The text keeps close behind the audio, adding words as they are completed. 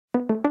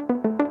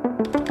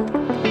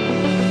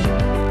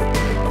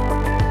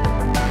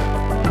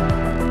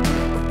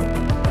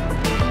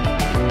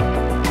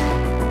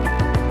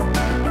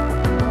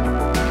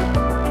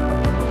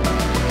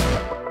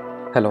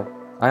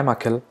I'm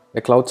Akhil,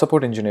 a cloud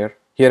support engineer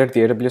here at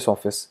the AWS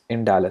office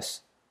in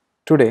Dallas.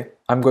 Today,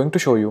 I'm going to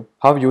show you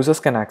how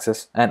users can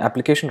access an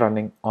application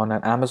running on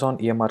an Amazon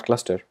EMR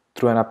cluster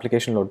through an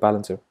application load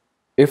balancer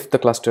if the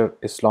cluster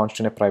is launched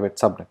in a private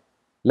subnet.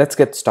 Let's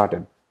get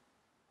started.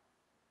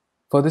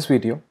 For this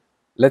video,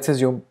 let's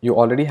assume you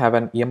already have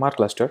an EMR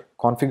cluster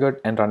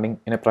configured and running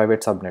in a private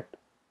subnet.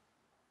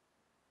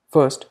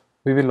 First,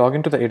 we will log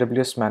into the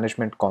AWS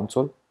Management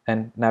Console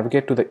and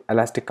navigate to the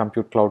Elastic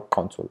Compute Cloud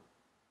console.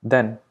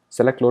 Then,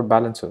 select Load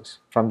Balancers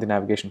from the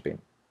navigation pane.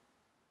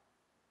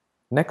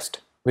 Next,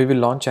 we will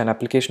launch an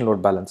application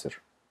load balancer.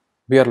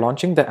 We are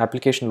launching the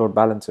application load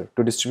balancer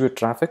to distribute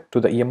traffic to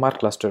the EMR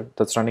cluster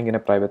that's running in a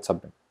private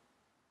subnet.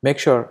 Make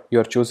sure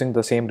you are choosing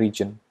the same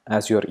region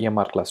as your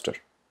EMR cluster.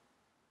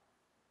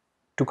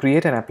 To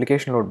create an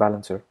application load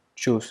balancer,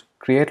 choose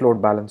Create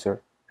Load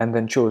Balancer and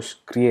then choose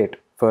Create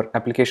for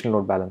Application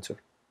Load Balancer.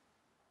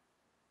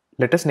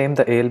 Let us name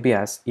the ALB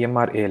as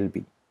EMR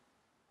ALB.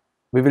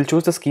 We will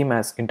choose the scheme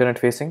as internet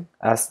facing,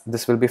 as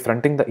this will be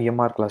fronting the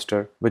EMR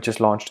cluster which is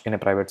launched in a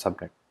private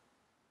subnet.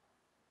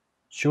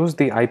 Choose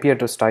the IP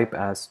address type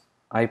as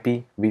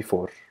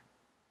IPv4.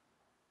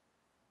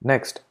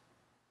 Next,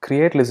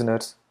 create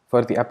listeners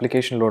for the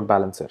application load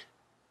balancer.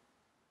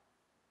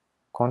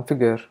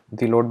 Configure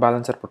the load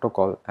balancer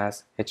protocol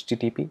as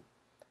HTTP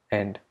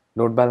and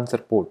load balancer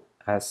port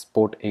as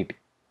port 80.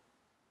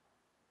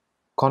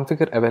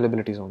 Configure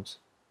availability zones.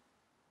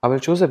 I will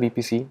choose a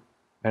VPC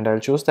and I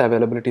will choose the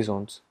availability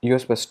zones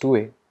US West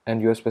 2A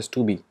and US West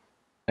 2B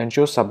and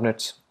choose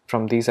subnets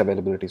from these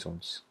availability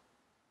zones.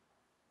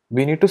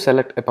 We need to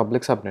select a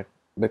public subnet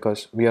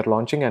because we are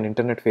launching an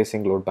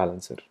internet-facing load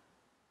balancer.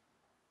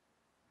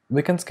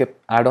 We can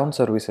skip add-on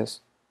services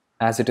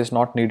as it is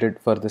not needed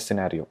for this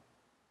scenario.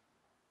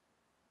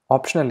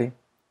 Optionally,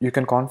 you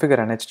can configure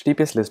an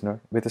HTTPS listener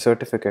with a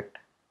certificate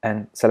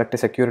and select a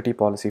security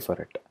policy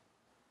for it.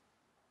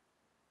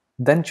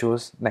 Then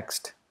choose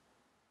Next.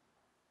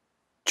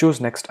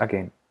 Choose Next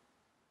again.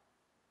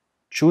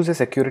 Choose a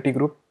security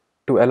group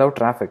to allow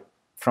traffic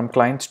from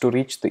clients to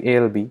reach the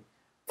ALB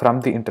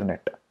from the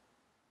internet.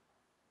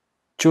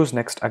 Choose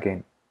Next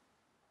again.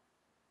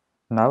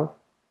 Now,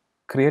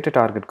 create a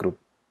target group.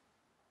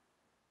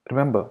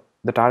 Remember,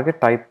 the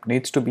target type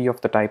needs to be of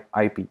the type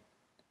IP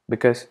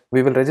because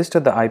we will register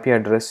the IP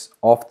address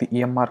of the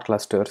EMR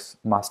cluster's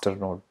master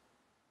node.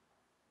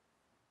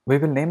 We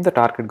will name the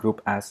target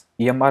group as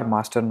EMR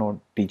master node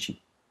TG.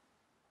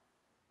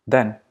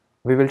 Then,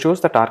 we will choose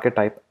the target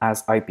type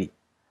as IP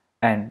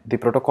and the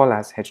protocol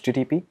as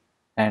HTTP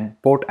and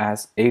port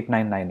as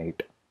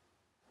 8998.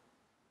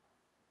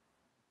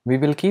 We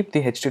will keep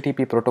the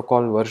HTTP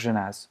protocol version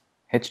as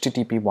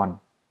HTTP1.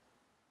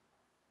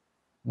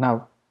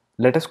 Now,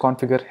 let us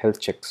configure health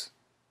checks.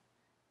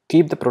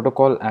 Keep the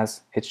protocol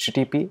as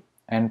HTTP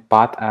and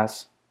path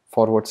as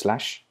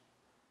 /.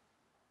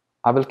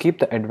 I will keep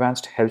the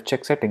advanced health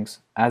check settings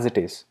as it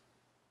is.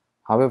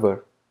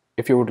 However,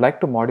 if you would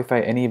like to modify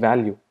any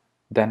value,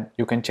 then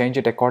you can change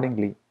it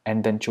accordingly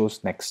and then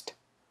choose Next.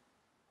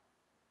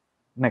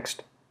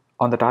 Next,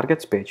 on the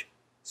targets page,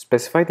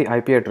 specify the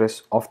IP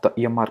address of the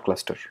EMR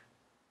cluster.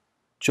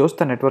 Choose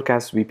the network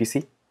as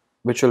VPC,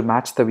 which will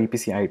match the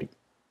VPC ID.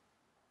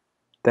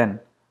 Then,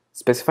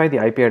 specify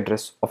the IP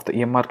address of the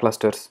EMR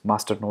cluster's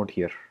master node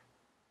here.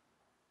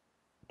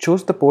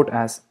 Choose the port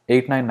as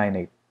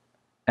 8998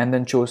 and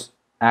then choose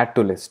Add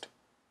to List.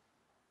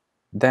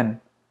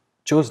 Then,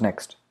 choose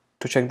Next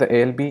to check the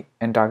ALB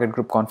and target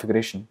group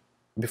configuration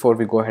before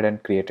we go ahead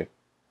and create it.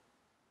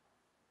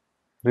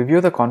 Review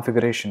the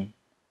configuration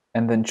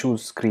and then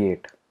choose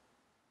Create.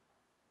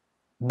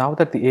 Now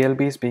that the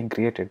ALB is being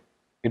created,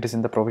 it is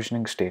in the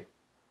provisioning state.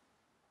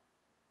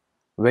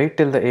 Wait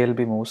till the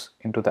ALB moves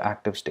into the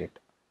active state.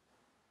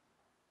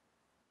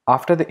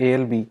 After the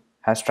ALB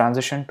has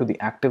transitioned to the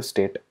active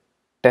state,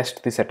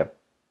 test the setup.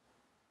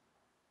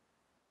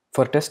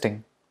 For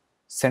testing,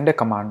 send a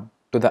command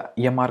to the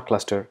EMR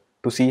cluster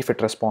to see if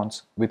it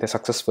responds with a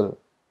successful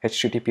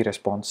HTTP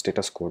response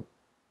status code.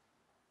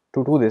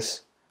 To do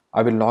this,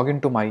 I will log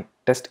into my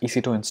test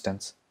EC2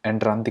 instance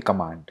and run the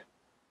command.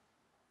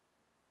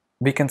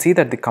 We can see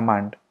that the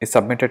command is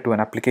submitted to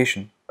an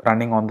application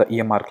running on the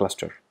EMR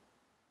cluster.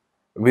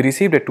 We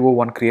received a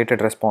 201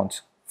 created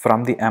response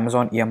from the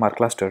Amazon EMR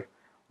cluster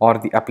or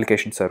the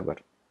application server.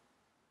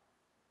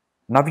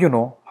 Now you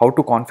know how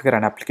to configure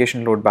an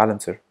application load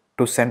balancer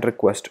to send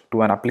request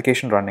to an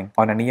application running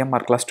on an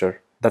EMR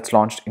cluster that's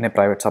launched in a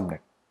private subnet.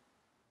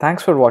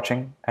 Thanks for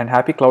watching and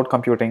happy cloud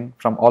computing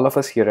from all of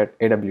us here at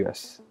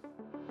AWS.